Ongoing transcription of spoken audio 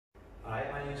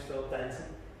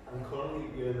and currently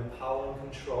we're in the power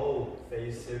and control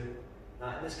phase 2.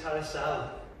 Now in this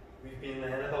carousel, we've been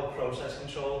learning about process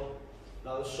control.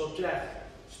 Now the subject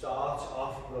starts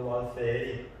off with a lot of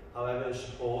theory, however it's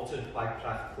supported by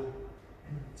practical.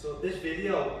 So this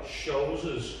video shows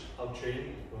us how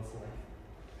training works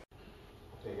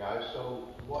like. Okay guys, so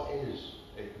what is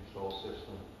a control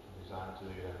system designed to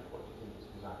do then? What do you think it's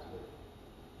designed to do?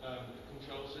 The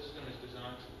control system is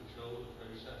designed to control the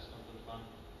process of the plant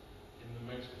in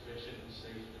the most efficient and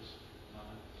safest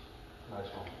manner. Nice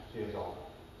one. Cheers all.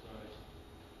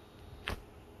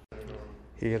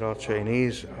 Here our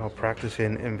trainees are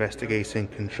practicing investigating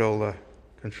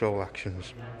control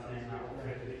actions.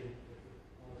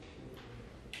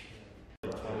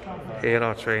 Here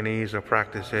our trainees are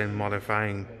practicing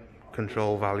modifying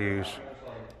control values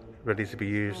ready to be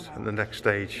used at the next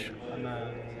stage.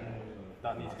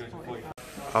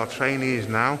 Our trainees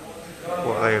now,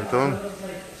 what they have done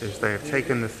is they have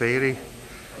taken the theory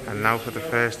and now for the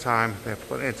first time they're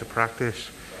putting it into practice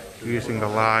using the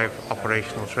live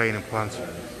operational training plant.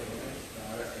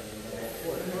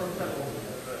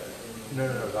 No,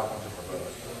 that one's a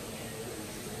proposal.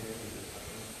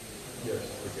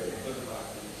 Yes,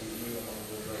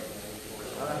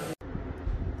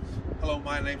 Hello,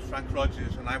 my name's Frank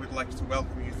Rogers and I would like to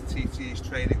welcome you to TTE's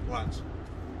training plant.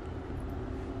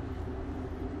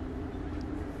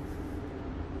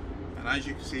 And as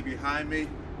you can see behind me,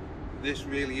 this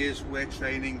really is where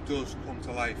training does come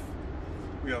to life.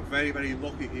 We are very, very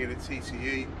lucky here at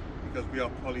TTE because we are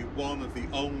probably one of the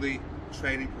only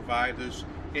training providers,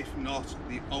 if not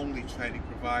the only training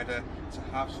provider, to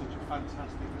have such a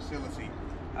fantastic facility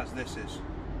as this is.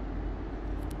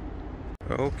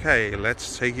 Okay,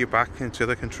 let's take you back into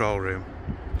the control room.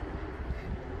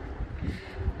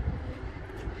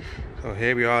 So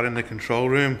here we are in the control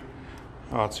room.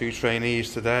 Our two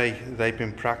trainees today, they've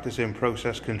been practicing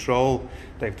process control.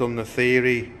 They've done the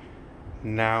theory.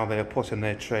 Now they're putting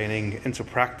their training into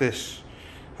practice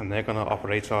and they're going to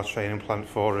operate our training plant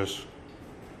for us.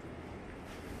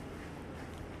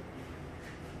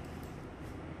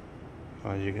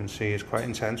 As you can see, it's quite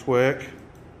intense work.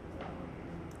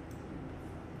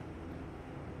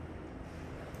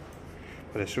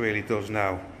 But this really does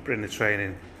now bring the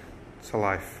training to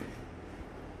life.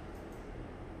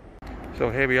 So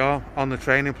here we are on the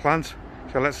training plant.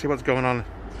 So let's see what's going on.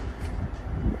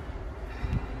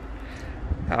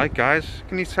 Hi guys,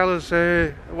 can you tell us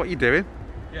what you're doing?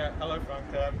 Yeah, hello Frank.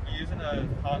 We're using a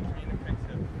heart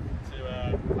communicator to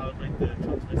calibrate the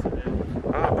transmitter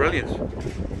here. Ah, brilliant.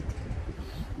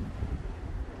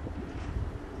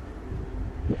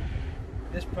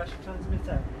 This pressure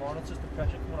transmitter monitors the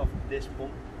pressure coming off this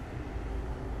pump.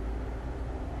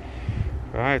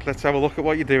 Right, let's have a look at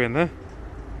what you're doing there.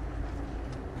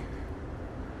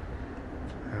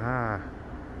 Ah,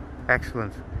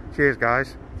 excellent. Cheers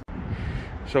guys.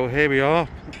 So here we are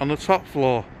on the top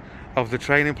floor of the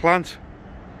training plant.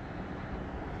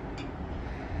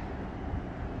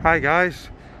 Hi guys,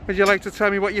 would you like to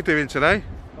tell me what you're doing today?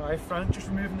 Hi Frank, just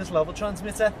removing this level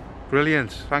transmitter.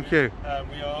 Brilliant, thank you.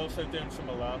 We are also doing some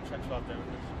alarm checks while doing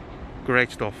this.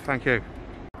 Great stuff, thank you.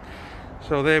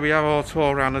 So there we have our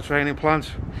tour around the training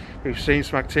plant. We've seen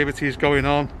some activities going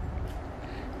on.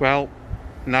 Well,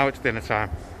 now it's dinner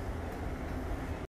time.